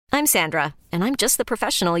I'm Sandra, and I'm just the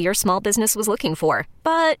professional your small business was looking for.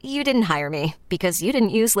 But you didn't hire me because you didn't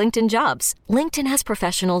use LinkedIn Jobs. LinkedIn has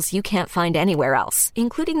professionals you can't find anywhere else,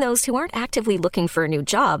 including those who aren't actively looking for a new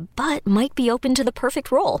job, but might be open to the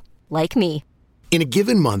perfect role, like me. In a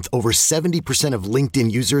given month, over 70% of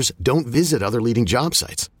LinkedIn users don't visit other leading job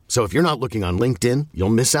sites. So if you're not looking on LinkedIn, you'll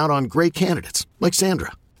miss out on great candidates like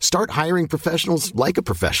Sandra. Start hiring professionals like a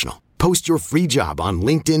professional. Post your free job on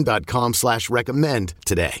linkedin.com/recommend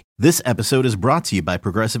today. This episode is brought to you by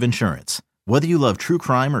Progressive Insurance. Whether you love true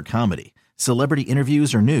crime or comedy, celebrity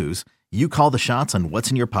interviews or news, you call the shots on what's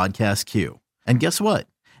in your podcast queue. And guess what?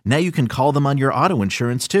 Now you can call them on your auto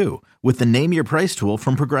insurance too with the Name Your Price tool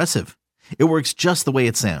from Progressive. It works just the way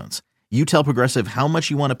it sounds. You tell Progressive how much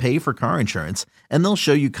you want to pay for car insurance, and they'll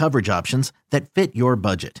show you coverage options that fit your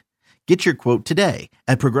budget. Get your quote today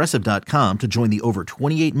at Progressive.com to join the over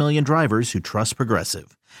 28 million drivers who trust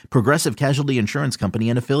Progressive. Progressive Casualty Insurance Company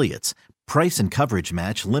and Affiliates. Price and coverage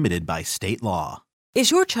match limited by state law. Is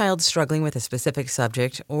your child struggling with a specific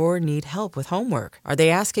subject or need help with homework? Are they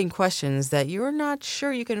asking questions that you're not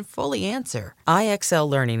sure you can fully answer? IXL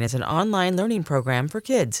Learning is an online learning program for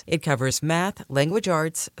kids. It covers math, language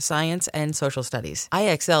arts, science, and social studies.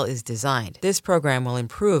 IXL is designed. This program will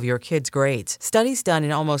improve your kids' grades. Studies done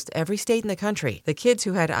in almost every state in the country. The kids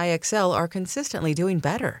who had IXL are consistently doing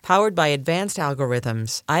better. Powered by advanced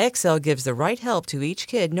algorithms, IXL gives the right help to each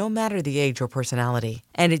kid no matter the age or personality.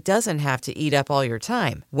 And it doesn't have to eat up all your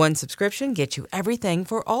time. One subscription gets you everything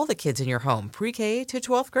for all the kids in your home, pre-K to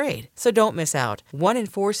 12th grade. So don't miss out. 1 in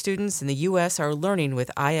 4 students in the U.S. are learning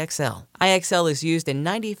with IXL. IXL is used in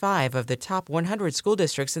 95 of the top 100 school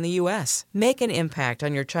districts in the U.S. Make an impact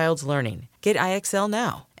on your child's learning. Get IXL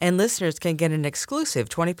now. And listeners can get an exclusive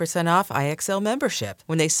 20% off IXL membership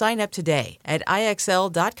when they sign up today at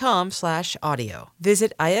IXL.com/audio.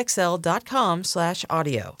 Visit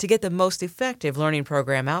IXL.com/audio to get the most effective learning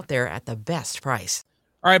program out there at the best price.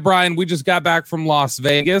 All right, Brian, we just got back from Las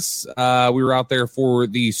Vegas. We were out there for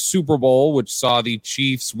the Super Bowl, which saw the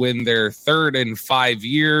Chiefs win their third in 5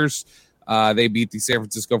 years. They beat the San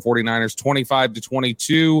Francisco 49ers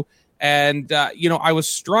 25-22. And, I was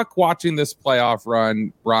struck watching this playoff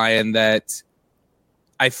run, Brian, that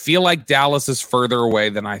I feel like Dallas is further away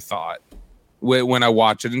than I thought when I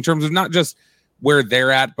watch it, in terms of not just where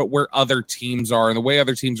they're at, but where other teams are and the way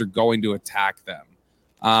other teams are going to attack them.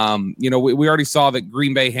 We already saw that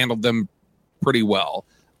Green Bay handled them pretty well.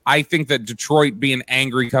 I think that Detroit being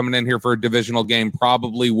angry coming in here for a divisional game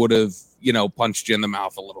probably would have, punched you in the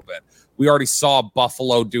mouth a little bit. We already saw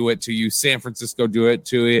Buffalo do it to you, San Francisco do it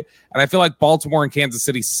to you. And I feel like Baltimore and Kansas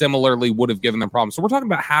City similarly would have given them problems. So we're talking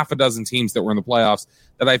about half a dozen teams that were in the playoffs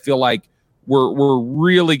that I feel like were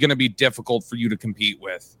really going to be difficult for you to compete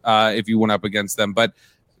with if you went up against them. But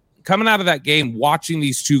coming out of that game, watching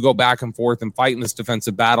these two go back and forth and fight in this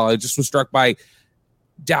defensive battle, I just was struck by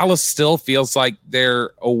Dallas still feels like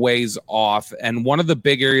they're a ways off. And one of the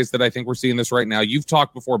big areas that I think we're seeing this right now, you've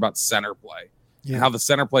talked before about center play. Yeah. How the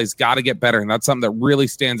center play's got to get better, and that's something that really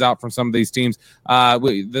stands out from some of these teams.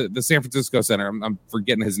 The San Francisco center, I'm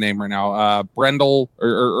forgetting his name right now, Brendel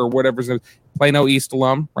or whatever his name is, Plano East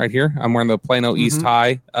alum right here. I'm wearing the Plano East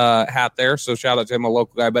High hat there, so shout out to him, a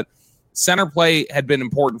local guy. But center play had been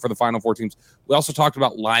important for the Final Four teams. We also talked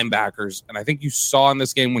about linebackers, and I think you saw in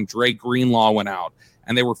this game when Drake Greenlaw went out,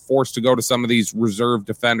 and they were forced to go to some of these reserve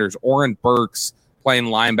defenders. Oren Burks playing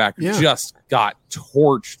linebacker just got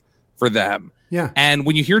torched for them. Yeah. And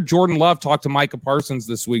when you hear Jordan Love talk to Micah Parsons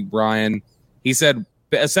this week, Brian, he said,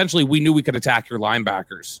 essentially, we knew we could attack your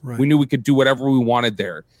linebackers. Right. We knew we could do whatever we wanted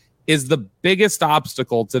there. Is the biggest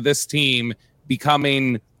obstacle to this team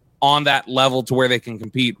becoming on that level to where they can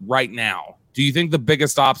compete right now? Do you think the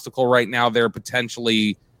biggest obstacle right now there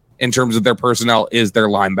potentially in terms of their personnel is their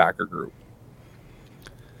linebacker group?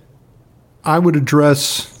 I would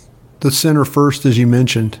address the center first, as you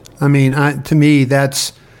mentioned. I mean, to me,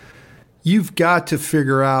 that's... You've got to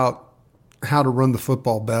figure out how to run the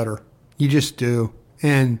football better. You just do.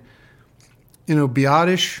 And,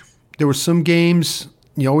 Biotish, there were some games,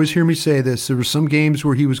 you always hear me say this, there were some games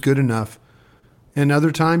where he was good enough, and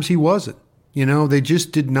other times he wasn't. They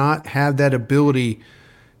just did not have that ability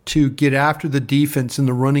to get after the defense in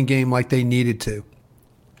the running game like they needed to.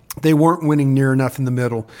 They weren't winning near enough in the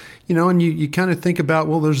middle. And you kind of think about,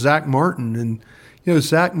 well, there's Zach Martin, and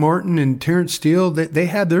Zach Martin and Terrence Steele, they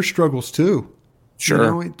had their struggles too.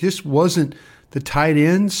 Sure. It just wasn't the tight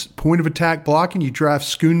ends, point of attack blocking. You draft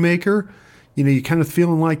Schoonmaker, you kind of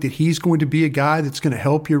feeling like that he's going to be a guy that's going to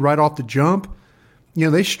help you right off the jump.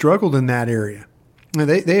 They struggled in that area.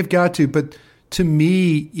 They've got to. But to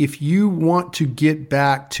me, if you want to get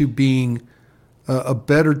back to being a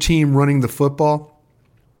better team running the football,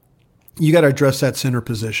 you got to address that center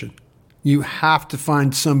position. You have to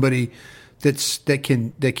find somebody that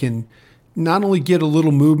can not only get a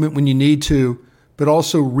little movement when you need to, but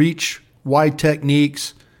also reach wide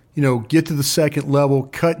techniques, get to the second level,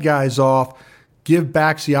 cut guys off, give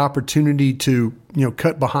backs the opportunity to,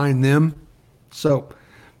 cut behind them. So,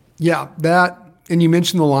 yeah, that, and you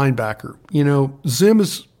mentioned the linebacker. Zim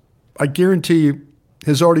is, I guarantee you,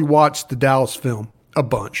 has already watched the Dallas film a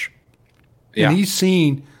bunch. Yeah. And he's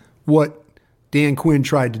seen what Dan Quinn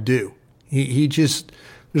tried to do. He just,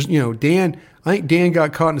 Dan, I think Dan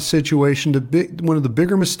got caught in a situation. One of the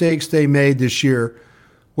bigger mistakes they made this year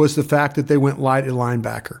was the fact that they went light at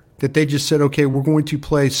linebacker. That they just said, okay, we're going to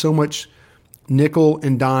play so much nickel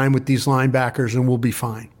and dime with these linebackers and we'll be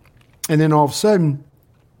fine. And then all of a sudden,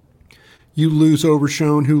 you lose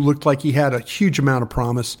Overshown, who looked like he had a huge amount of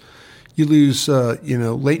promise. You lose,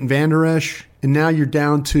 Leighton Vander Esch, and now you're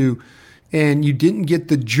down to, and you didn't get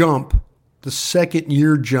the jump, the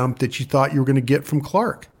second-year jump that you thought you were going to get from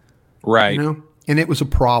Clark. Right. And it was a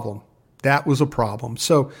problem. That was a problem.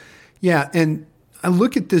 So, yeah, and I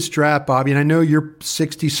look at this draft, Bobby, and I know you're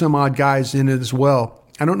 60-some-odd guys in it as well.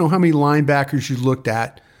 I don't know how many linebackers you looked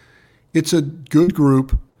at. It's a good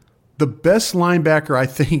group. The best linebacker, I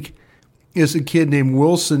think, is a kid named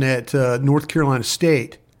Wilson at North Carolina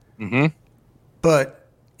State. Mm-hmm. But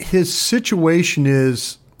his situation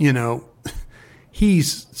is,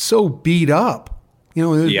 he's so beat up.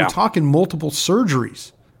 We're talking multiple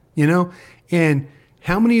surgeries, and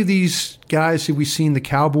how many of these guys have we seen the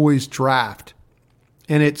Cowboys draft?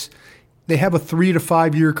 And they have a 3 to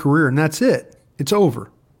 5 year career, and that's it. It's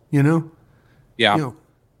over, Yeah.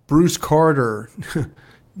 Bruce Carter,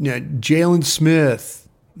 Jalen Smith,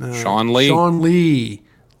 Sean Lee,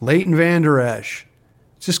 Leighton Vander Esch.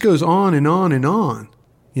 It just goes on and on and on,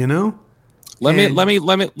 Let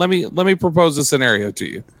me propose a scenario to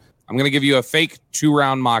you. I'm going to give you a fake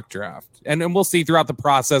 2-round mock draft. And we'll see throughout the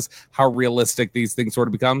process how realistic these things sort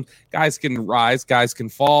of become. Guys can rise, guys can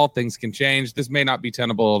fall, things can change. This may not be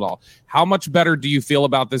tenable at all. How much better do you feel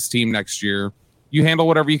about this team next year? You handle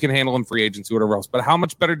whatever you can handle in free agency, whatever else. But how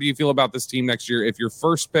much better do you feel about this team next year if your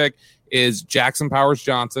first pick is Jackson Powers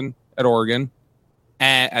Johnson at Oregon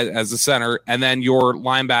as a center, and then your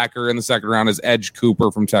linebacker in the second round is Edge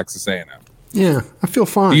Cooper from Texas A&M? Yeah, I feel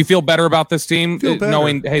fine. Do you feel better about this team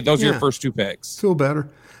knowing, hey, those are your first 2 picks? Feel better.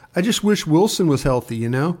 I just wish Wilson was healthy,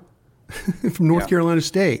 from North Carolina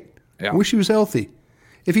State. Yeah. I wish he was healthy.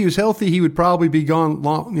 If he was healthy, he would probably be gone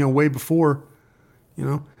long, way before.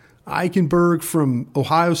 Eichenberg from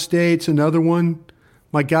Ohio State's another one.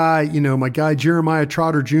 My guy Jeremiah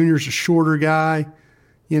Trotter Jr. is a shorter guy.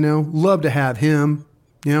 Love to have him.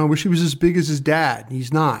 I wish he was as big as his dad.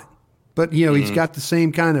 He's not. But, he's got the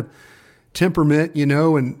same kind of temperament,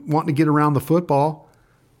 and wanting to get around the football.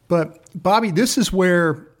 But, Bobby, this is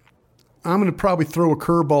where I'm going to probably throw a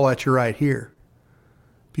curveball at you right here.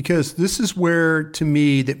 Because this is where, to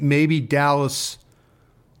me, that maybe Dallas,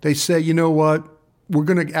 they say, you know what, we're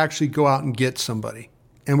going to actually go out and get somebody.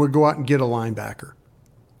 And we'll go out and get a linebacker.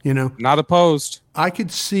 Not opposed. I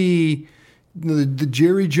could see the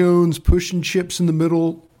Jerry Jones pushing chips in the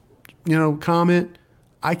middle, comment.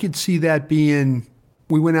 I could see that being,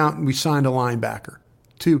 we went out and we signed a linebacker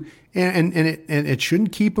too. And it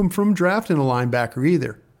shouldn't keep them from drafting a linebacker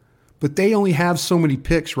either. But they only have so many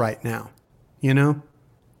picks right now,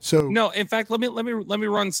 So no, in fact, let me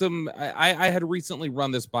run some. I had recently run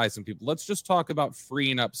this by some people. Let's just talk about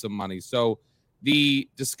freeing up some money. So the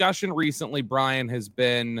discussion recently, Brian, has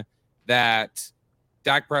been that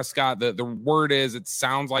Dak Prescott, the word is, it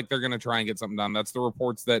sounds like they're going to try and get something done. That's the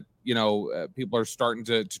reports that, people are starting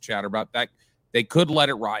to chatter about. That they could let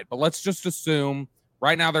it ride. But let's just assume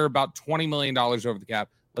right now they're about $20 million over the cap.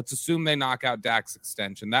 Let's assume they knock out Dak's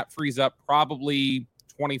extension. That frees up probably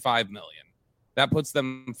 $25 million. That puts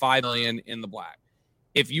them $5 million in the black.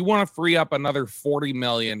 If you want to free up another $40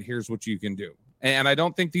 million, here's what you can do. And I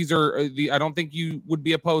don't think I don't think you would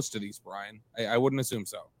be opposed to these, Brian. I wouldn't assume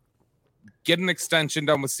so. Get an extension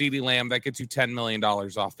done with CeeDee Lamb. That gets you $10 million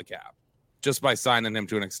off the cap just by signing him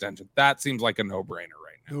to an extension. That seems like a no-brainer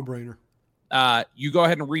right now. No-brainer. You go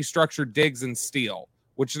ahead and restructure Diggs and Steele,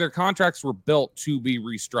 which their contracts were built to be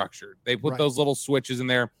restructured. They put those little switches in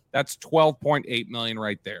there. That's $12.8 million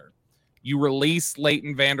right there. You release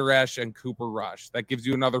Leighton Vander Esch and Cooper Rush. That gives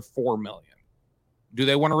you another $4 million. Do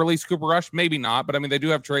they want to release Cooper Rush? Maybe not, but I mean, they do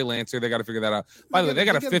have Trey Lance here. They got to figure that out. By the way, they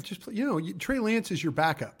got a fifth. Trey Lance is your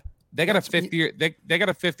backup. They got a fifth year. They got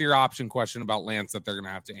a fifth-year option question about Lance that they're going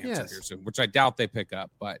to have to answer here soon, which I doubt they pick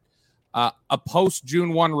up. But a post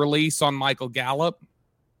June 1 release on Michael Gallup.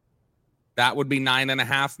 That would be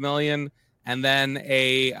 $9.5 million. And then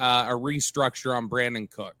a restructure on Brandon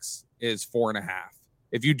Cooks is $4.5.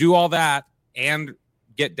 If you do all that and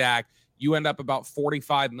get Dak, you end up about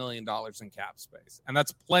 $45 million in cap space. And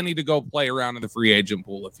that's plenty to go play around in the free agent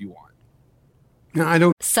pool if you want. No, I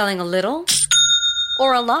don't. Selling a little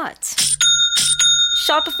or a lot?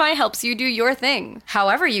 Shopify helps you do your thing,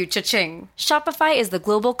 however you cha-ching. Shopify is the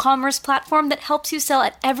global commerce platform that helps you sell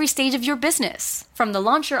at every stage of your business. From the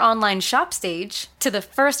launch your online shop stage, to the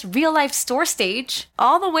first real-life store stage,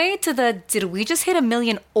 all the way to the did we just hit 1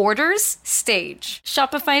 million orders stage.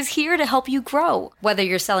 Shopify's here to help you grow. Whether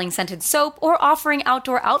you're selling scented soap or offering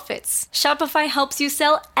outdoor outfits, Shopify helps you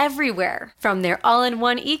sell everywhere. From their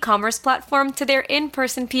all-in-one e-commerce platform to their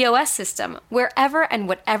in-person POS system, wherever and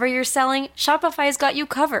whatever you're selling, Shopify's got you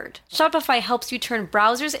covered. Shopify helps you turn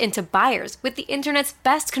browsers into buyers with the internet's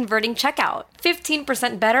best converting checkout.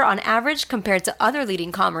 15% better on average compared to other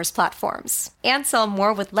leading commerce platforms. And sell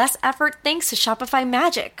more with less effort thanks to Shopify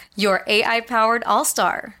Magic, your AI-powered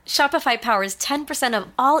all-star. Shopify powers 10% of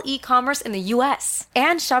all e-commerce in the US.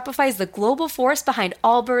 And Shopify is the global force behind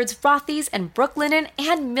Allbirds, Rothy's, and Brooklinen,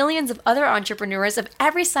 and millions of other entrepreneurs of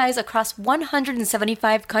every size across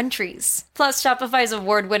 175 countries. Plus, Shopify's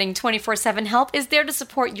award-winning 24/7 help is there to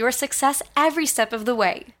support your success every step of the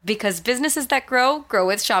way. Because businesses that grow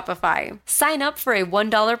with Shopify. Sign up for a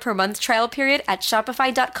 $1 per month trial period at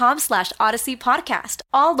shopify.com/Odyssey Podcast,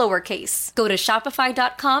 all lowercase. Go to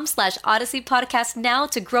shopify.com/Odyssey Podcast now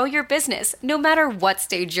to grow your business, no matter what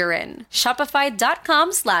stage you're in.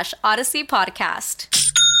 Shopify.com/Odyssey Podcast.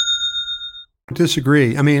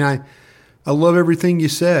 Disagree. I mean, I love everything you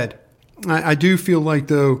said. I do feel like,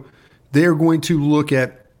 though, they're going to look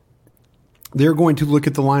at the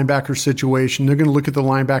linebacker situation. They're going to look at the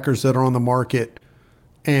linebackers that are on the market,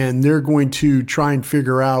 and they're going to try and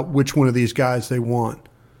figure out which one of these guys they want.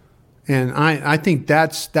 And I think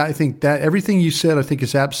that everything you said, I think,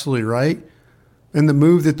 is absolutely right. And the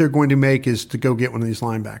move that they're going to make is to go get one of these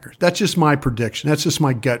linebackers. That's just my prediction. That's just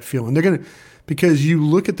my gut feeling. They're going to, because you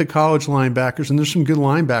look at the college linebackers, and there's some good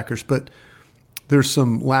linebackers, but there's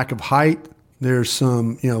some lack of height. There's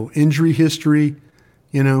some, injury history.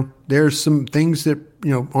 There's some things that,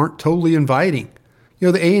 aren't totally inviting.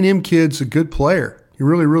 The A&M kid's a good player. He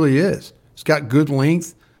really, really is. He's got good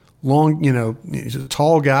length, long, he's a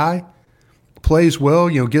tall guy, plays well,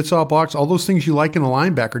 gets off blocks, all those things you like in a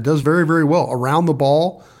linebacker, does very, very well. Around the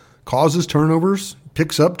ball, causes turnovers,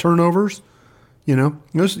 picks up turnovers.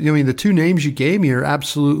 The two names you gave me are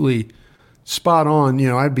absolutely spot on.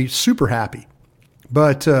 I'd be super happy.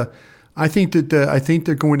 But I think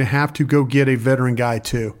they're going to have to go get a veteran guy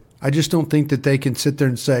too. I just don't think that they can sit there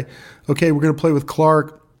and say, okay, we're going to play with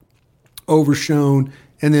Clark, Overshown,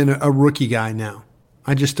 and then a rookie guy now.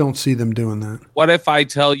 I just don't see them doing that. What if I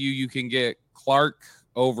tell you can get Clark,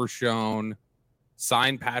 Overshown,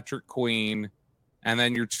 sign Patrick Queen, and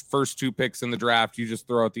then your first 2 picks in the draft, you just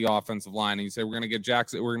throw out the offensive line and you say, we're going to get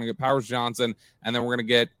Jackson, we're going to get Powers Johnson, and then we're going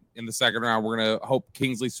to get, in the second round, we're going to hope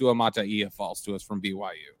Kingsley Suamataia falls to us from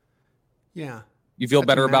BYU. Yeah. You feel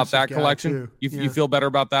better about that collection? You feel better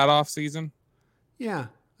about that offseason? Yeah.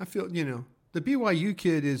 I feel, the BYU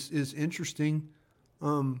kid is interesting.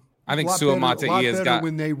 I think Suamataia got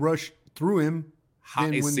when they rush through him.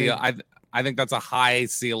 I think that's a high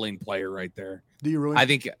ceiling player right there. Do you really?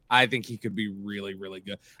 I think he could be really, really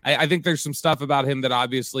good. I think there's some stuff about him that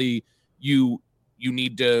obviously you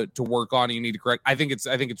need to work on. You need to correct. I think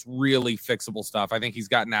it's really fixable stuff. I think he's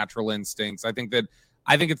got natural instincts. I think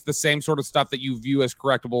it's the same sort of stuff that you view as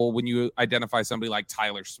correctable when you identify somebody like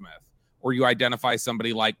Tyler Smith or you identify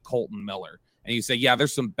somebody like Colton Miller. And you say, yeah,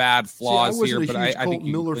 there's some bad flaws here, but I think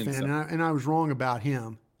you Miller fan, and I was wrong about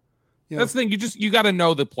him. That's the thing. You got to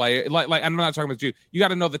know the player. Like I'm not talking about you. You got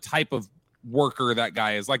to know the type of worker that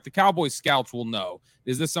guy is. Like the Cowboys scouts will know,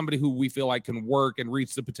 is this somebody who we feel like can work and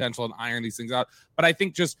reach the potential and iron these things out? But I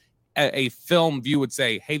think just a film view would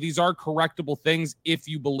say, hey, these are correctable things if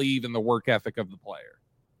you believe in the work ethic of the player.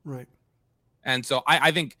 Right. And so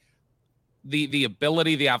I think the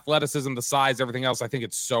ability, the athleticism, the size, everything else, I think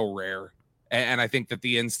it's so rare. And I think that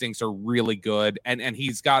the instincts are really good. And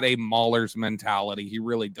he's got a Mauler's mentality. He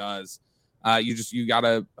really does. You got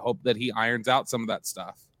to hope that he irons out some of that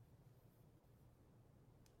stuff.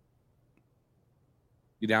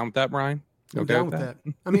 You down with that, Brian? I'm down with that.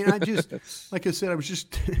 I mean, I just, like I said, I was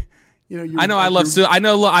just, I know I love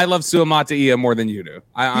Suamataia more than you do.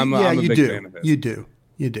 I'm a big fan of it. You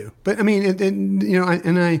do. But I mean,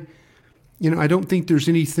 I don't think there's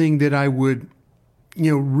anything that I would,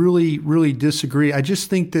 really, really disagree. I just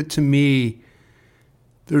think that to me,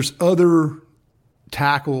 there's other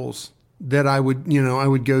tackles that I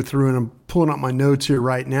would go through, and I'm pulling up my notes here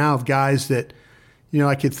right now of guys that,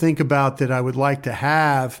 I could think about that I would like to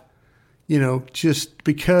have, just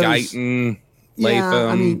because. Guyton, yeah,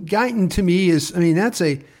 Latham. Guyton to me is,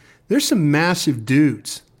 there's some massive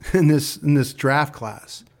dudes in this draft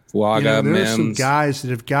class. Fuaga, there's some Mims. guys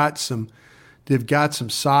that have got some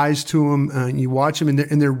size to them. You watch them,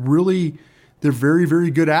 and they're very,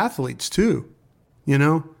 very good athletes too.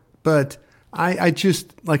 But I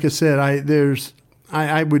just, like I said,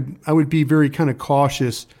 I would be very kind of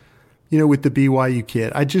cautious, with the BYU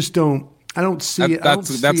kid. I don't see it.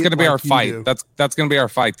 That's going to be our fight. That's going to be our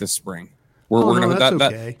fight this spring.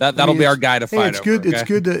 That'll be our guy to fight. It's good. Over, okay? It's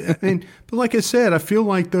good to. But like I said, I feel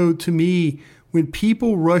like though, to me, when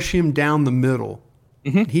people rush him down the middle,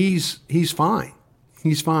 he's fine.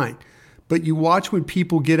 He's fine. But you watch when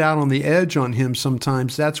people get out on the edge on him.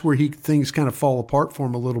 Sometimes that's where things kind of fall apart for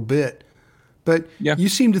him a little bit. But you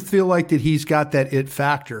seem to feel like that he's got that it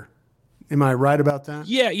factor. Am I right about that?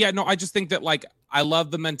 Yeah. No, I just think that I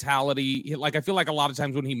love the mentality. I feel like a lot of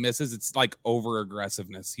times when he misses, it's like over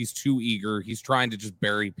aggressiveness. He's too eager. He's trying to just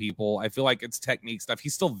bury people. I feel like it's technique stuff.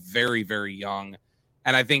 He's still very, very young.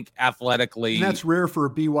 And I think athletically, and that's rare for a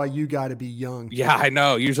BYU guy to be young. Yeah, I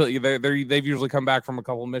know. Usually they've usually come back from a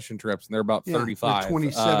couple of mission trips and they're about 35. They're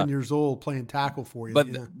 27 years old playing tackle for you. But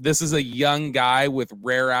this is a young guy with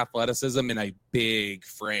rare athleticism and a big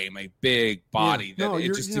frame, a big body.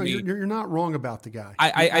 You're not wrong about the guy.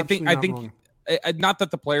 I think not that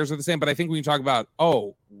the players are the same, but I think when you talk about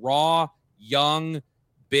raw, young,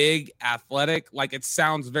 big, athletic, it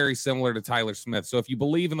sounds very similar to Tyler Smith. So if you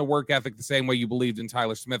believe in the work ethic the same way you believed in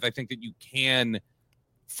Tyler Smith, I think that you can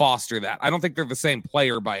foster that. I don't think they're the same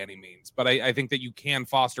player by any means, but I think that you can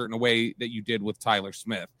foster it in a way that you did with Tyler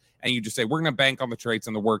Smith. And you just say, we're going to bank on the traits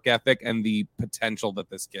and the work ethic and the potential that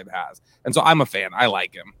this kid has. And so I'm a fan. I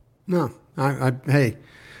like him. No, hey,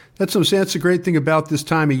 that's what I'm saying. That's the great thing about this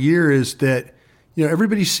time of year is that,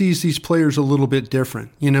 everybody sees these players a little bit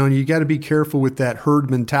different, and you got to be careful with that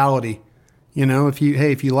herd mentality. If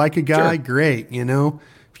you like a guy, sure, great.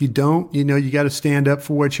 If you don't, you got to stand up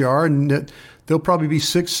for what you are. And there'll probably be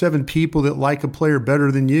 6-7 people that like a player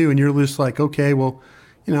better than you. And you're just like, okay, well,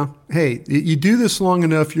 hey, you do this long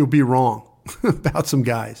enough, you'll be wrong about some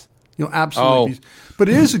guys. Absolutely. Oh. But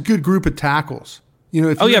it is a good group of tackles. If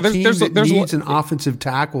you're a team that needs an offensive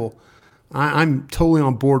tackle, I'm totally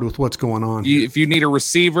on board with what's going on. If you need a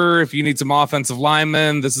receiver, if you need some offensive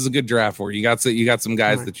linemen, this is a good draft for you. You got some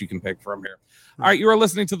guys that you can pick from here. All right, you are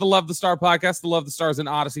listening to the Love the Star podcast. The Love the Star is an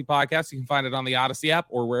Odyssey podcast. You can find it on the Odyssey app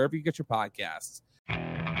or wherever you get your podcasts.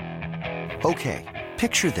 Okay,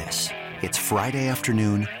 picture this. It's Friday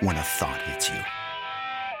afternoon when a thought hits you.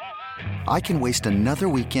 I can waste another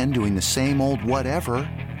weekend doing the same old whatever,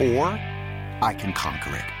 or I can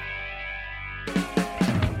conquer it.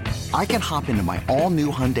 I can hop into my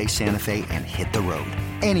all-new Hyundai Santa Fe and hit the road.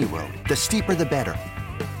 Any road. The steeper, the better.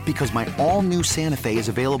 Because my all-new Santa Fe is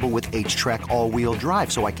available with H-Track all-wheel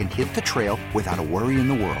drive, so I can hit the trail without a worry in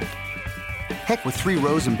the world. Heck, with 3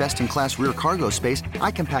 rows and best-in-class rear cargo space, I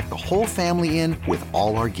can pack the whole family in with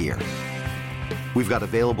all our gear. We've got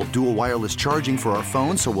available dual wireless charging for our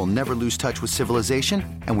phones, so we'll never lose touch with civilization,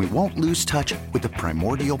 and we won't lose touch with the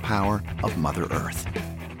primordial power of Mother Earth.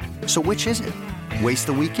 So which is it? Waste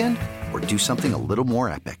the weekend or do something a little more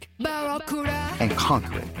epic and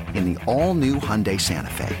conquer it in the all-new Hyundai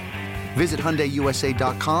Santa Fe. Visit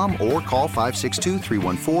HyundaiUSA.com or call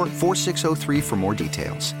 562-314-4603 for more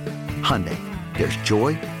details. Hyundai, there's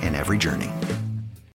joy in every journey.